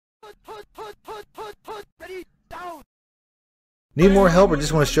Need more help or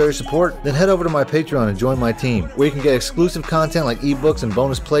just want to show your support? Then head over to my Patreon and join my team, where you can get exclusive content like ebooks and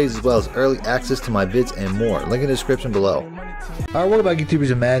bonus plays, as well as early access to my vids and more. Link in the description below. Alright, welcome back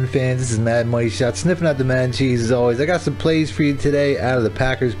YouTubers and Madden fans. This is Madden Money Shot, sniffing out the Madden cheese as always. I got some plays for you today out of the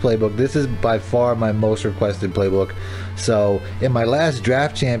Packers playbook. This is by far my most requested playbook. So in my last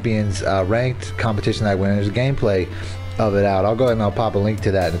Draft Champions ranked competition I went, there's a gameplay of it out. I'll go ahead and I'll pop a link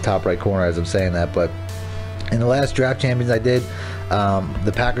to that in the top right corner as I'm saying that. But in the last Draft Champions I did,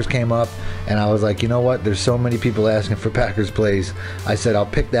 the Packers came up and I was like, you know what, there's so many people asking for Packers plays. I said I'll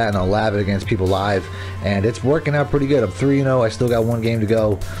pick that and I'll lab it against people live, and it's working out pretty good. I'm 3-0. I still got one game to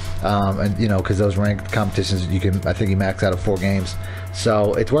go, and you know, because those ranked competitions, you can, I think you max out of 4 games,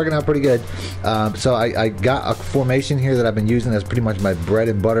 so it's working out pretty good. So I got a formation here that I've been using that's pretty much my bread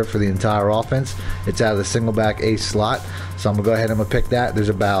and butter for the entire offense. It's out of the single back ace slot, so I'm gonna go ahead and I'm gonna pick that. There's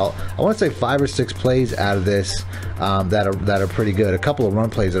about, I want to say 5 or 6 plays out of this that are pretty good. A couple of run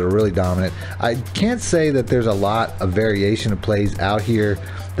plays that are really dominant. I can't say that there's a lot of variation of plays out here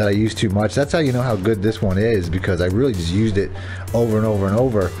that I use too much. That's how you know how good this one is, because I really just used it over and over and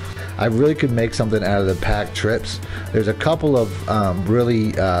over. I really could make something out of the pack trips. There's a couple of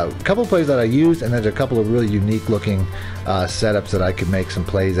couple of plays that I used, and there's a couple of really unique looking setups that I could make some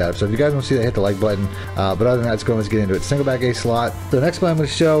plays out of. So if you guys want to see that, hit the like button. But other than that, let's get into it. Single back A slot. The next play I'm going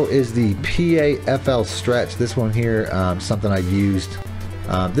to show is the PAFL stretch. This one here, something I've used.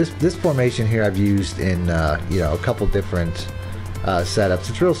 This formation here I've used in you know, a couple different setups.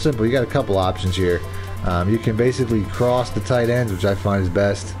 It's real simple. You got a couple options here. You can basically cross the tight ends, which I find is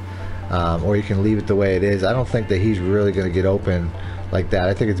best. Or you can leave it the way it is. I don't think that he's really going to get open like that.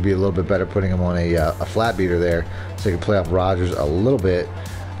 I think it'd be a little bit better putting him on a flat beater there, so you can play off Rodgers a little bit.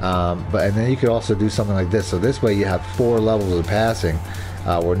 And then you could also do something like this. So this way you have 4 levels of passing,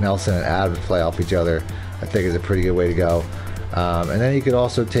 where Nelson and Adams play off each other. I think is a pretty good way to go. And then you could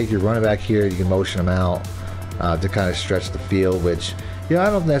also take your running back here. You can motion him out to kind of stretch the field, which, you know, I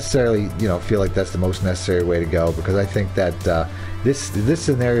don't necessarily, you know, feel like that's the most necessary way to go, because I think that this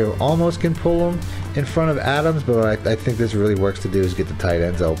scenario almost can pull him in front of Adams, but what I think this really works to do is get the tight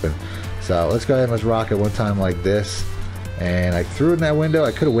ends open. So let's go ahead and let's rock it one time like this. And I threw it in that window.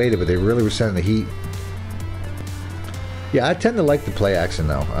 I could have waited, but they really were sending the heat. Yeah, I tend to like the play action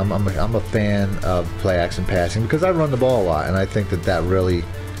though. I'm a fan of play action passing, because I run the ball a lot, and I think that really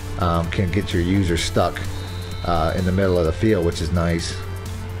can get your user stuck in the middle of the field, which is nice.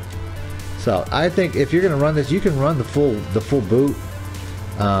 So I think if you're going to run this, you can run the full boot,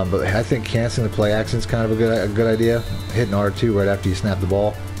 but I think canceling the play action is kind of a good idea. Hitting R2 right after you snap the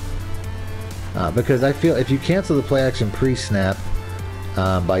ball, because I feel if you cancel the play action pre-snap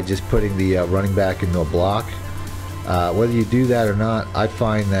by just putting the running back into a block, whether you do that or not, I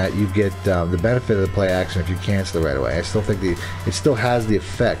find that you get the benefit of the play action if you cancel it right away. I still think it still has the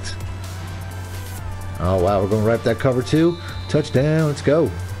effect. Oh wow, we're going right up that cover 2. Touchdown, let's go.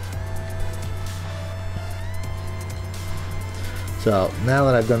 So now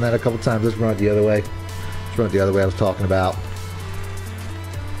that I've done that a couple times, let's run it the other way. Let's run it the other way I was talking about.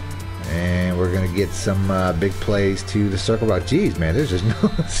 And we're going to get some big plays to the circle route. Jeez, man, there's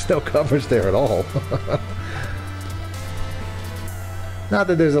just no coverage there at all. Not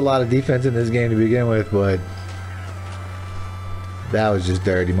that there's a lot of defense in this game to begin with, but that was just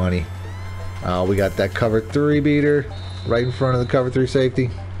dirty money. We got that cover 3 beater right in front of the cover 3 safety.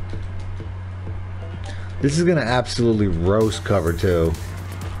 This is going to absolutely roast cover 2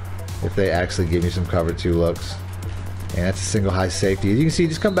 if they actually give me some cover 2 looks. And that's a single high safety. As you can see,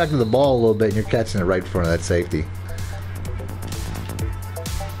 just come back to the ball a little bit and you're catching it right in front of that safety.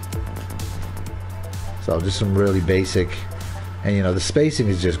 So just some really basic, and you know, the spacing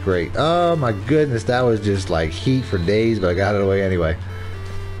is just great. Oh my goodness, that was just like heat for days, but I got it away anyway.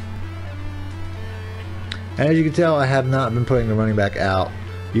 And as you can tell, I have not been putting the running back out.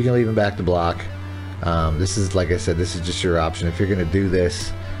 You can leave him back to block. This is, like I said, this is just your option if you're going to do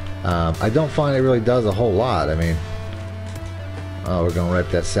this. I don't find it really does a whole lot. I mean, oh, we're going right up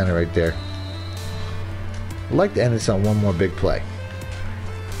that center right there. I'd like to end this on one more big play.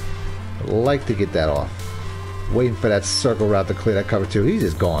 I'd like to get that off. Waiting for that circle route to clear that cover 2. He's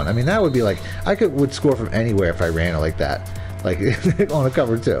just gone. I mean, that would be like, I would score from anywhere if I ran it like that. Like on a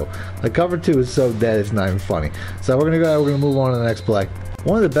cover 2. Like cover 2 is so dead, it's not even funny. So we're gonna move on to the next play.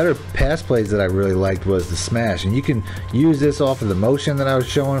 One of the better pass plays that I really liked was the smash, and you can use this off of the motion that I was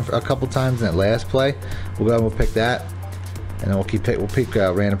showing a couple times in that last play. We'll go ahead and we'll pick that, and then we'll pick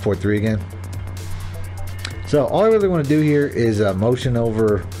random 4-3 again. So all I really want to do here is motion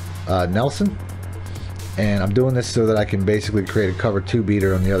over Nelson, And I'm doing this so that I can basically create a cover 2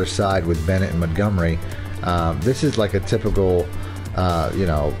 beater on the other side with Bennett and Montgomery. This is like a typical, you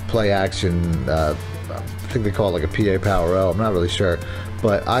know, play action, I think they call it like a PA Power O, I'm not really sure.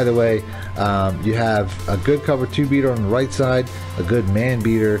 But either way, you have a good cover 2 beater on the right side, a good man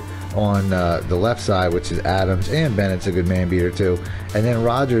beater on the left side, which is Adams, and Bennett's a good man beater too. And then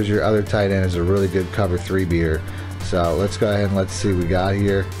Rogers, your other tight end, is a really good cover 3 beater. So let's go ahead and let's see what we got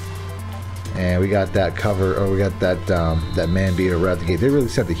here. And we got that cover, or we got that that man beater right out the gate. They really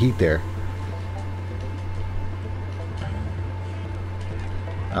set the heat there.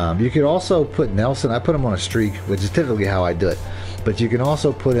 You could also put Nelson. I put him on a streak, which is typically how I do it. But you can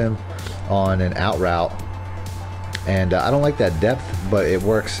also put him on an out route. And I don't like that depth, but it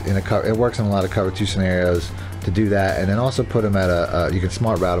works in a lot of cover 2 scenarios to do that. And then also put him at a you can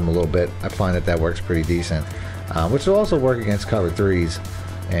smart route him a little bit. I find that works pretty decent, which will also work against cover 3s.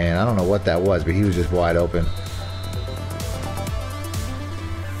 And I don't know what that was, but he was just wide open.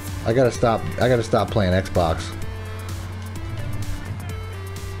 I gotta stop playing Xbox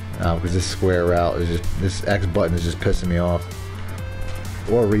because this square route is just, this X button is just pissing me off.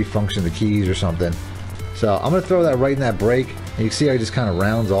 Or refunction the keys or something. So I'm gonna throw that right in that break, and you can see how he just kind of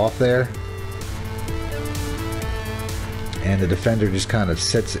rounds off there. And the defender just kind of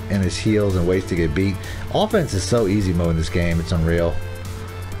sits in his heels and waits to get beat. Offense is so easy mode in this game, it's unreal.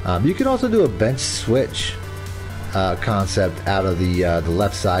 You can also do a bench switch concept out of the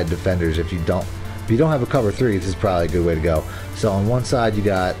left side defenders if you don't have a cover 3. This is probably a good way to go. So on one side you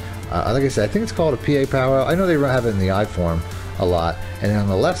got, like I said, I think it's called a PA Power. I know they have it in the I form a lot. And then on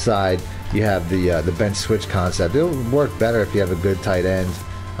the left side you have the bench switch concept. It'll work better if you have a good tight end.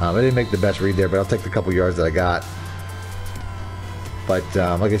 I didn't make the best read there, but I'll take the couple yards that I got. But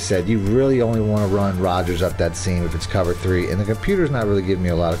like I said, you really only want to run Rogers up that seam if it's cover 3, and the computer's not really giving me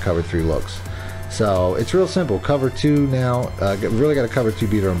a lot of cover 3 looks. So it's real simple. Cover 2 now. Really got a cover 2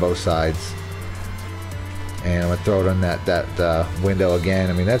 beater on both sides, and I'm gonna throw it on that window again.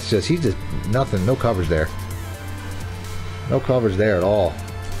 I mean, that's just, he's just nothing. No covers there. No covers there at all.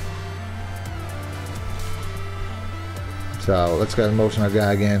 So let's go ahead and motion our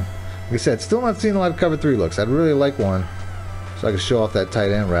guy again. Like I said, still not seeing a lot of cover 3 looks. I'd really like one, so I can show off that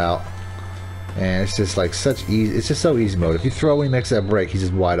tight end route. And it's just like such easy. It's just so easy mode. If you throw when he makes that break, he's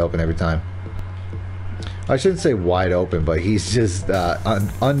just wide open every time. I shouldn't say wide open, but he's just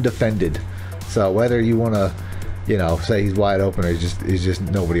undefended. So whether you want to, you know, say he's wide open or he's just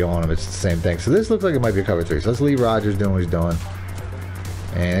nobody on him, it's the same thing. So this looks like it might be a cover 3. So let's leave Rogers doing what he's doing.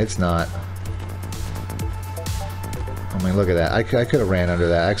 And it's not. I mean, look at that. I could have ran under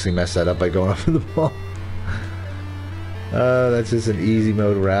that. I actually messed that up by going up for the ball. That's just an easy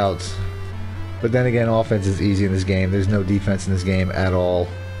mode route. But then again, offense is easy in this game. There's no defense in this game at all.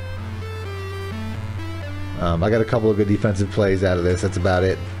 I got a couple of good defensive plays out of this. That's about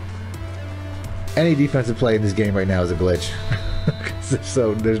it. Any defensive play in this game right now is a glitch.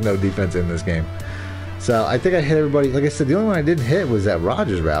 So there's no defense in this game. So I think I hit everybody. Like I said, the only one I didn't hit was that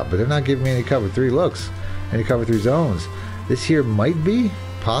Rogers route, but they're not giving me any cover 3 looks, any cover 3 zones. This here might be,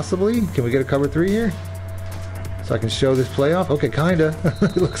 possibly. Can we get a cover 3 here? So I can show this play off? Okay, kinda.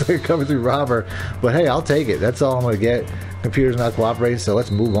 It looks like a cover 3 robber, but hey, I'll take it. That's all I'm gonna get. Computer's not cooperating, so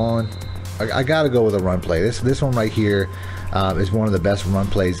let's move on. I gotta go with a run play. This one right here is one of the best run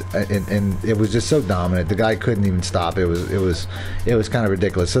plays, and it was just so dominant. The guy couldn't even stop. It was kind of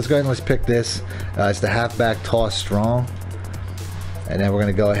ridiculous. So let's go ahead and let's pick this. It's the halfback toss strong, and then we're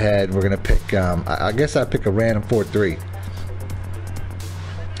gonna go ahead. We're gonna pick. I guess I pick a random 4-3.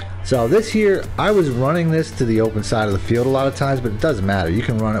 So this here, I was running this to the open side of the field a lot of times, but it doesn't matter. You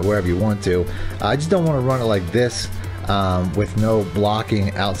can run it wherever you want to. I just don't want to run it like this with no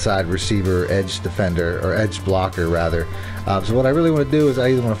blocking outside receiver, edge defender, or edge blocker rather. So what I really want to do is I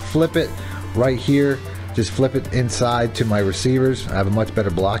either want to flip it right here, just flip it inside to my receivers. I have a much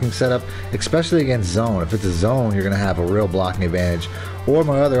better blocking setup, especially against zone. If it's a zone, you're going to have a real blocking advantage. Or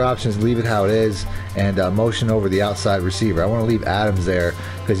my other option is leave it how it is and motion over the outside receiver. I want to leave Adams there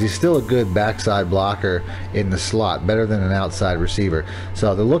because he's still a good backside blocker in the slot, better than an outside receiver.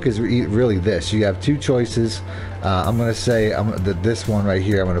 So the look is really this. You have two choices. I'm going to say this one right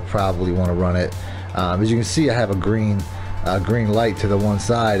here, I'm going to probably want to run it. As you can see, I have a green light to the one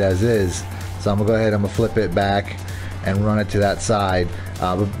side as is. So I'm going to go ahead, I'm going to flip it back and run it to that side.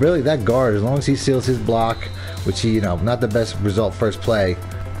 But really that guard, as long as he seals his block, which he, not the best result first play.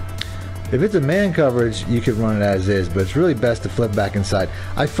 If it's a man coverage, you can run it as is, but it's really best to flip back inside.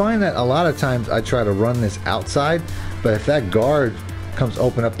 I find that a lot of times I try to run this outside, but if that guard comes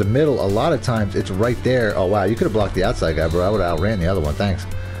open up the middle, a lot of times it's right there. Oh wow, you could have blocked the outside guy, bro. I would have outran the other one, thanks.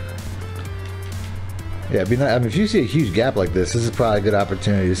 Yeah, it'd be nice. I mean, if you see a huge gap like this is probably a good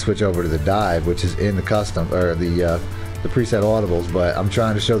opportunity to switch over to the dive, which is in the custom or the preset audibles. But I'm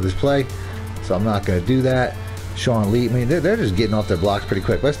trying to show this play, so I'm not going to do that. Sean Lee, I mean, they're just getting off their blocks pretty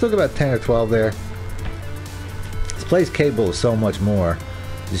quick. But I still got about 10 or 12 there. This play's capable of so much more.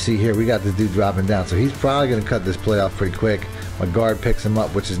 You see here, we got this dude dropping down, so he's probably going to cut this play off pretty quick. My guard picks him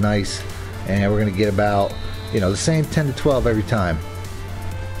up, which is nice, and we're going to get about, you know, the same 10 to 12 every time.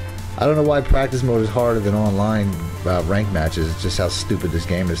 I don't know why practice mode is harder than online ranked matches. It's just how stupid this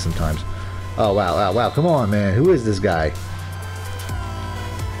game is sometimes. Oh, wow, come on, man. Who is this guy?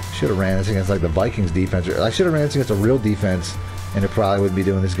 Should have ran this against like the Vikings defense. I should have ran this against a real defense, and it probably wouldn't be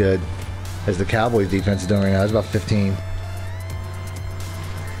doing as good as the Cowboys defense is doing right now. It's about 15.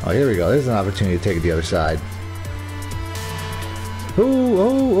 Oh, here we go. There's an opportunity to take it the other side.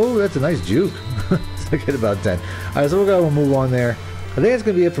 Oh, that's a nice juke. So I get about 10. All right, so we're going to move on there. I think that's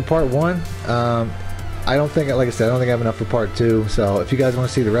going to be it for part 1. I don't think, like I said, I don't think I have enough for part 2. So if you guys want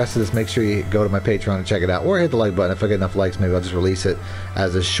to see the rest of this, make sure you go to my Patreon and check it out. Or hit the like button. If I get enough likes, maybe I'll just release it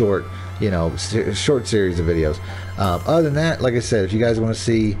as a short, you know, short series of videos. Other than that, like I said, if you guys want to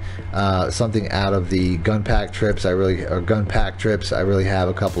see something out of the gun pack trips, I really have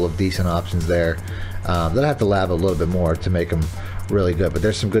a couple of decent options there that I have to lab a little bit more to make them really good. But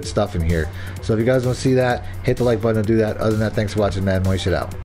there's some good stuff in here. So if you guys want to see that, hit the like button and do that. Other than that, thanks for watching. Madden Moist, shit out.